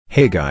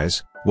Hey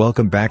guys,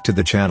 welcome back to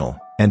the channel,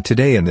 and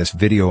today in this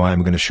video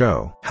I'm gonna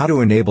show how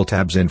to enable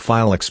tabs in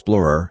File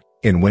Explorer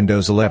in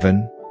Windows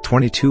 11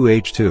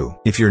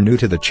 22H2. If you're new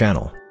to the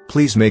channel,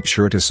 please make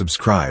sure to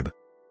subscribe.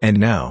 And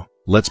now,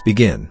 let's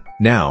begin.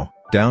 Now,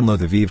 download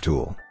the Vive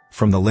tool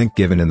from the link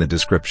given in the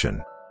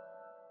description.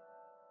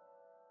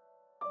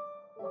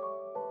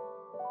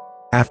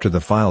 After the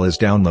file is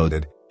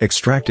downloaded,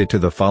 extract it to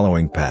the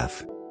following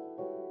path.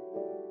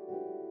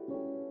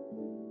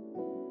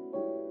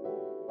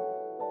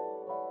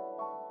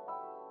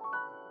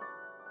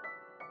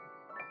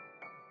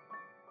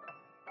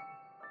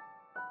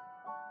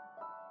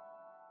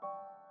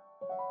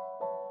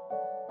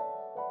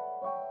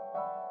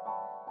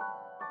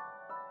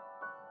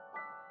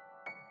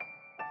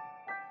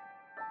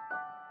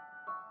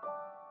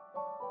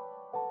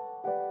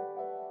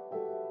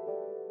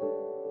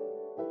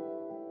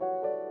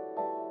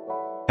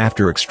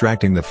 After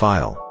extracting the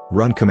file,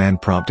 run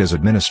command prompt as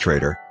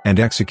administrator, and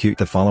execute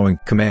the following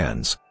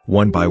commands,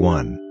 one by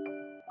one.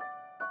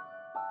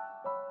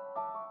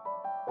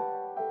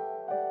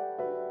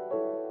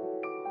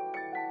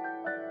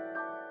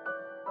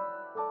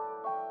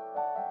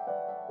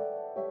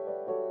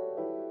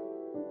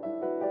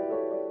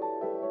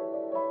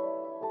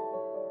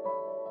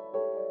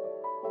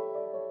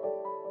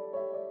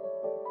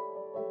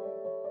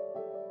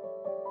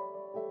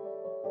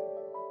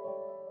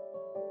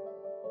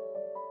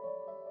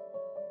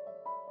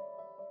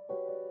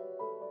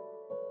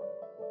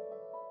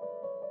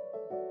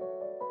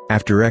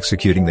 After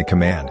executing the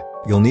command,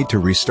 you'll need to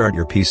restart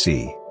your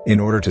PC in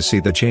order to see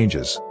the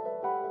changes.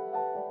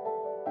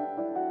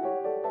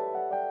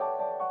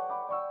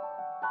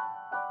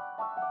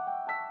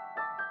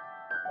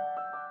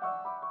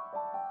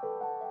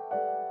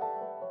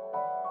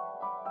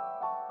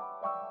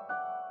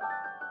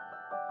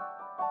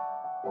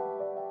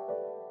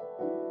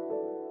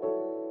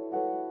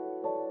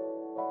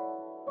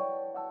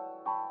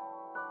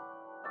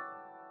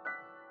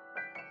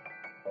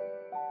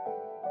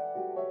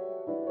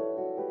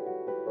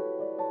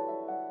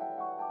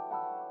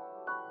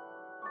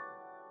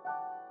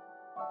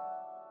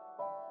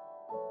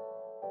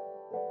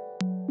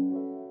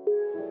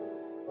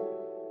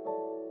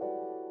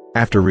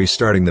 After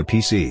restarting the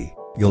PC,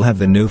 you'll have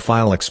the new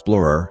File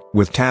Explorer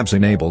with tabs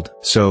enabled.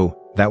 So,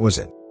 that was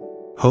it.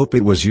 Hope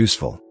it was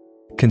useful.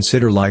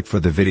 Consider like for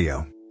the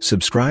video,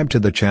 subscribe to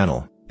the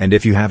channel, and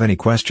if you have any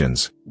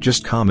questions,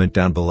 just comment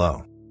down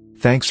below.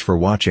 Thanks for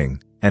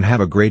watching, and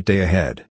have a great day ahead.